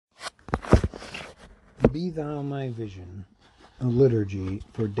Be Thou My Vision, a Liturgy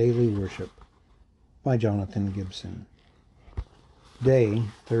for Daily Worship by Jonathan Gibson. Day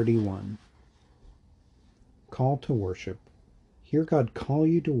 31. Call to Worship. Hear God call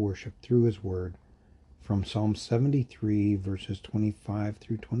you to worship through His Word, from Psalm 73, verses 25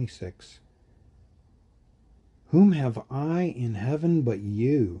 through 26. Whom have I in heaven but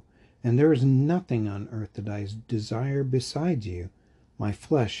you? And there is nothing on earth that I desire besides you. My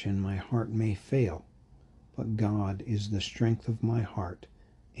flesh and my heart may fail, but God is the strength of my heart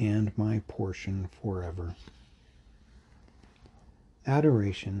and my portion forever.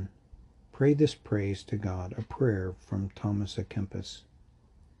 Adoration. Pray this praise to God, a prayer from Thomas à Kempis.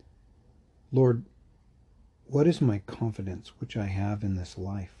 Lord, what is my confidence which I have in this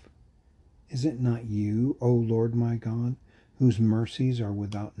life? Is it not you, O Lord my God, whose mercies are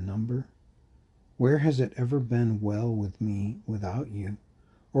without number? Where has it ever been well with me without you?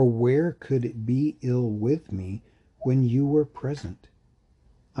 Or where could it be ill with me when you were present?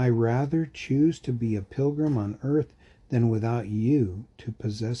 I rather choose to be a pilgrim on earth than without you to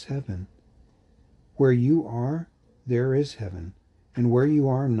possess heaven. Where you are, there is heaven, and where you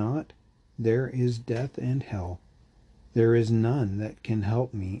are not, there is death and hell. There is none that can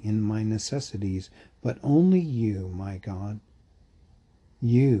help me in my necessities, but only you, my God.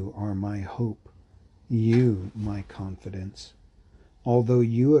 You are my hope, you my confidence. Although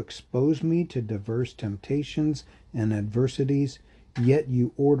you expose me to diverse temptations and adversities, yet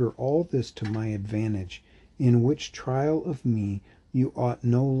you order all this to my advantage, in which trial of me you ought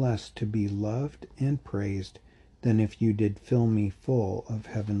no less to be loved and praised than if you did fill me full of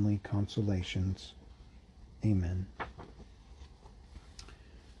heavenly consolations. Amen.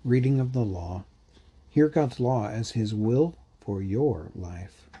 Reading of the Law. Hear God's law as His will for your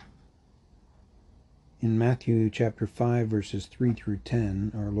life. In Matthew chapter 5, verses 3 through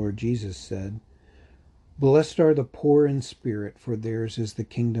 10, our Lord Jesus said, Blessed are the poor in spirit, for theirs is the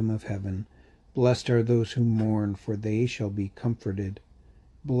kingdom of heaven. Blessed are those who mourn, for they shall be comforted.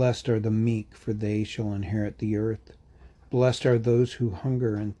 Blessed are the meek, for they shall inherit the earth. Blessed are those who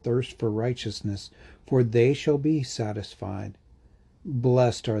hunger and thirst for righteousness, for they shall be satisfied.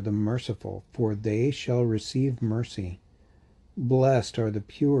 Blessed are the merciful, for they shall receive mercy. Blessed are the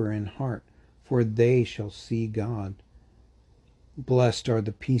pure in heart, for they shall see God. Blessed are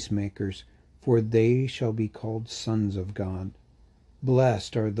the peacemakers, for they shall be called sons of God.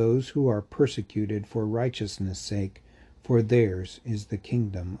 Blessed are those who are persecuted for righteousness' sake, for theirs is the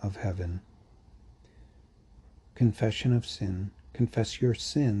kingdom of heaven. Confession of sin. Confess your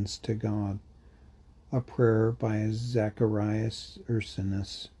sins to God. A prayer by Zacharias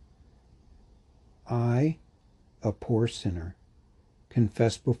Ursinus. I, a poor sinner,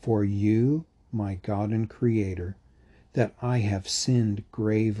 confess before you, my God and Creator, that I have sinned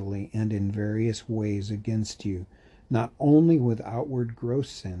gravely and in various ways against you, not only with outward gross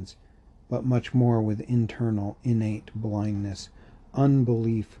sins, but much more with internal innate blindness,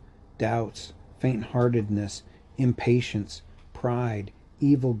 unbelief, doubts, faint-heartedness, impatience, pride,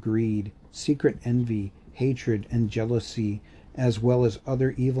 evil greed, secret envy, hatred, and jealousy, as well as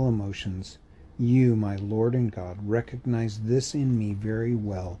other evil emotions. You, my Lord and God, recognize this in me very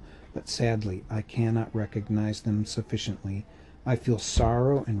well, but sadly I cannot recognize them sufficiently. I feel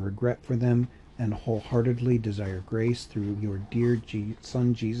sorrow and regret for them, and wholeheartedly desire grace through your dear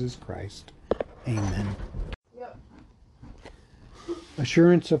Son, Jesus Christ. Amen. Yep.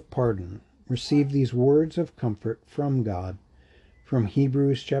 Assurance of pardon. Receive these words of comfort from God, from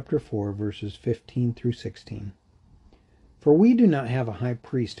Hebrews chapter 4, verses 15 through 16. For we do not have a high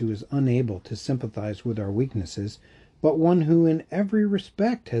priest who is unable to sympathize with our weaknesses, but one who in every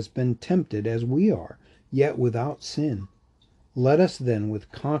respect has been tempted as we are, yet without sin. Let us then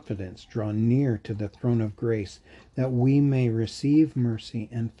with confidence draw near to the throne of grace, that we may receive mercy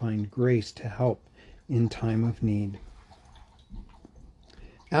and find grace to help in time of need.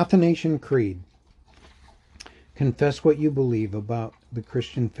 Athanasian Creed. Confess what you believe about the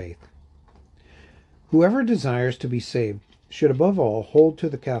Christian faith. Whoever desires to be saved should above all hold to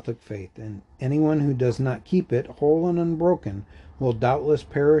the Catholic faith, and anyone who does not keep it whole and unbroken will doubtless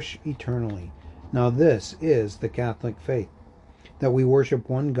perish eternally. Now this is the Catholic faith, that we worship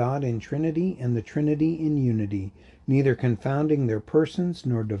one God in Trinity, and the Trinity in unity, neither confounding their persons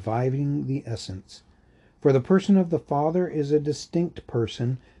nor dividing the essence. For the person of the Father is a distinct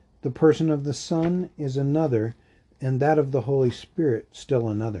person, the person of the Son is another, and that of the Holy Spirit still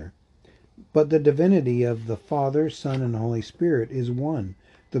another. But the divinity of the Father, Son, and Holy Spirit is one,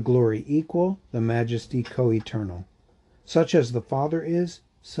 the glory equal, the majesty co-eternal. Such as the Father is,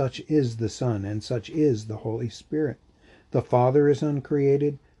 such is the Son, and such is the Holy Spirit. The Father is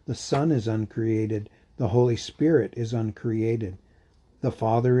uncreated, the Son is uncreated, The Holy Spirit is uncreated. The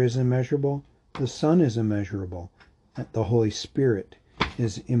Father is immeasurable. The Son is immeasurable. The Holy Spirit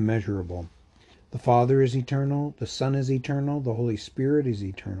is immeasurable. The Father is eternal. The Son is eternal. The Holy Spirit is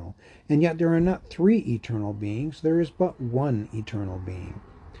eternal. And yet there are not three eternal beings. There is but one eternal being.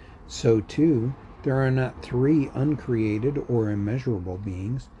 So too, there are not three uncreated or immeasurable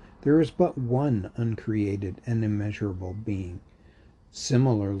beings. There is but one uncreated and immeasurable being.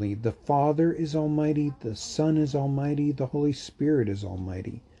 Similarly, the Father is almighty, the Son is almighty, the Holy Spirit is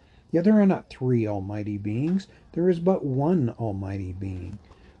almighty. Yet there are not three almighty beings. There is but one almighty being.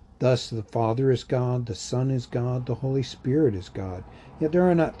 Thus the Father is God, the Son is God, the Holy Spirit is God. Yet there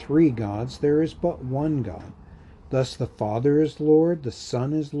are not three gods. There is but one God. Thus the Father is Lord, the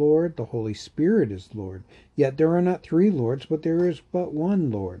Son is Lord, the Holy Spirit is Lord. Yet there are not three Lords, but there is but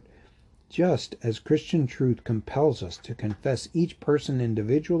one Lord. Just as Christian truth compels us to confess each person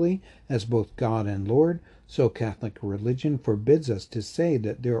individually as both God and Lord, so Catholic religion forbids us to say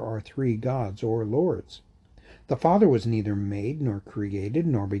that there are three gods or lords. The Father was neither made nor created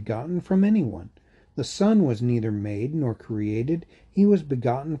nor begotten from anyone. The Son was neither made nor created. He was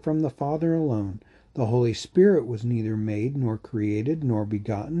begotten from the Father alone. The Holy Spirit was neither made nor created nor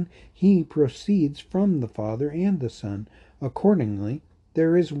begotten. He proceeds from the Father and the Son. Accordingly,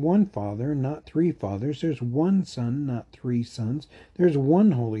 there is one Father, not three fathers. There's one Son, not three sons. There's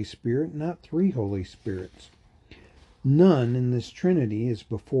one Holy Spirit, not three Holy Spirits. None in this Trinity is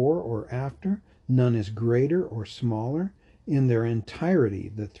before or after. None is greater or smaller. In their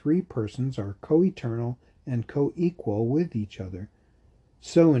entirety, the three persons are co-eternal and co-equal with each other.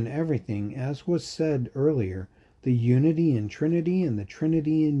 So in everything, as was said earlier, the unity in Trinity and the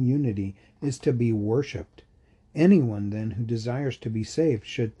Trinity in unity is to be worshipped. Anyone, then, who desires to be saved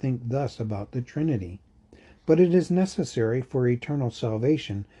should think thus about the Trinity. But it is necessary for eternal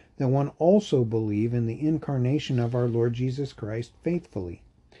salvation that one also believe in the incarnation of our Lord Jesus Christ faithfully.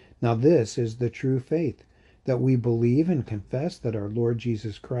 Now this is the true faith, that we believe and confess that our Lord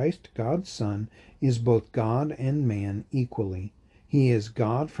Jesus Christ, God's Son, is both God and man equally. He is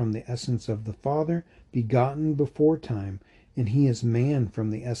God from the essence of the Father, begotten before time, and he is man from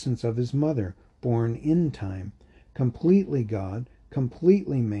the essence of his mother, born in time. Completely God,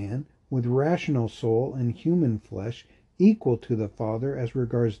 completely man, with rational soul and human flesh, equal to the Father as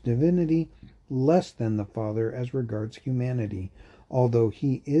regards divinity, less than the Father as regards humanity. Although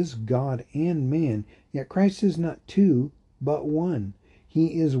he is God and man, yet Christ is not two, but one.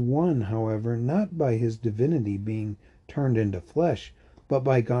 He is one, however, not by his divinity being turned into flesh, but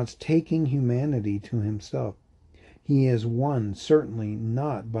by God's taking humanity to himself. He is one, certainly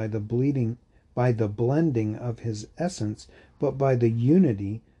not by the blending of his essence, but by the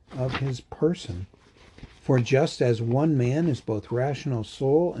unity of his person. For just as one man is both rational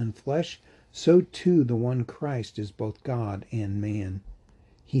soul and flesh, so too the one Christ is both God and man.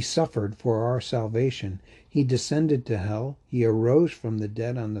 He suffered for our salvation. He descended to hell. He arose from the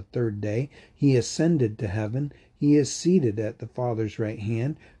dead on the third day. He ascended to heaven. He is seated at the Father's right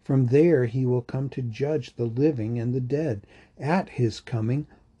hand. From there he will come to judge the living and the dead. At his coming,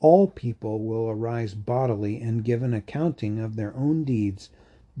 all people will arise bodily and give an accounting of their own deeds.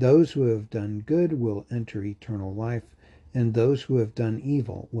 Those who have done good will enter eternal life, and those who have done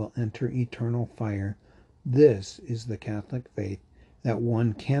evil will enter eternal fire. This is the Catholic faith, that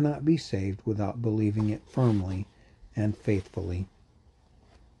one cannot be saved without believing it firmly and faithfully.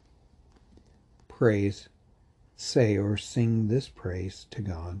 Praise. Say or sing this praise to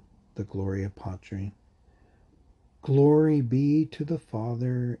God, the Gloria Patri. Glory be to the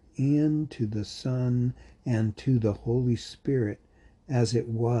Father, and to the Son, and to the Holy Spirit, as it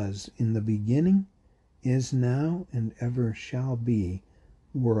was in the beginning, is now, and ever shall be,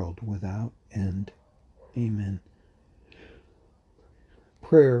 world without end. Amen.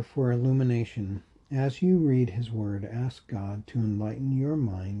 Prayer for illumination. As you read his word, ask God to enlighten your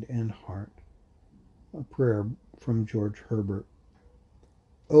mind and heart. A prayer from George Herbert.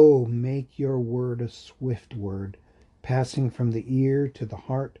 Oh, make your word a swift word, passing from the ear to the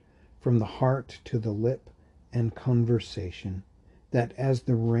heart, from the heart to the lip and conversation, that as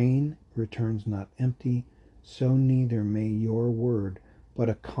the rain returns not empty, so neither may your word but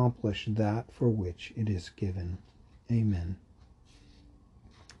accomplish that for which it is given. Amen.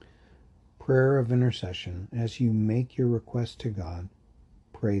 Prayer of intercession. As you make your request to God,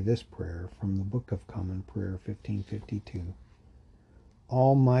 pray this prayer from the Book of Common Prayer 1552.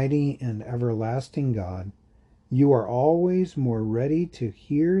 Almighty and everlasting God, you are always more ready to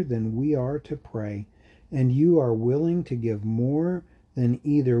hear than we are to pray, and you are willing to give more than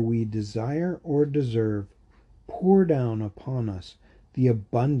either we desire or deserve. Pour down upon us the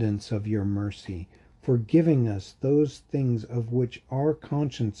abundance of your mercy. forgiving us those things of which our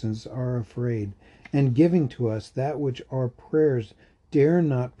consciences are afraid, and giving to us that which our prayers dare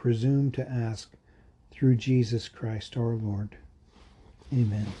not presume to ask, through Jesus Christ our Lord.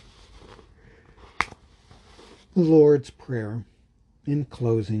 Amen. The Lord's Prayer. In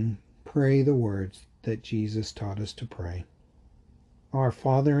closing, pray the words that Jesus taught us to pray. Our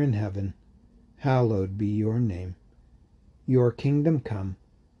Father in heaven, hallowed be your name. Your kingdom come.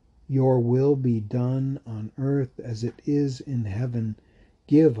 Your will be done on earth as it is in heaven.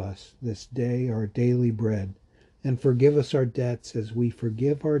 Give us this day our daily bread, and forgive us our debts as we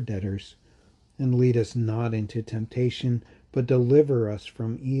forgive our debtors. And lead us not into temptation, but deliver us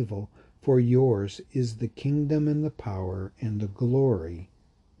from evil. For yours is the kingdom and the power and the glory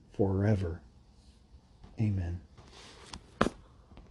forever. Amen.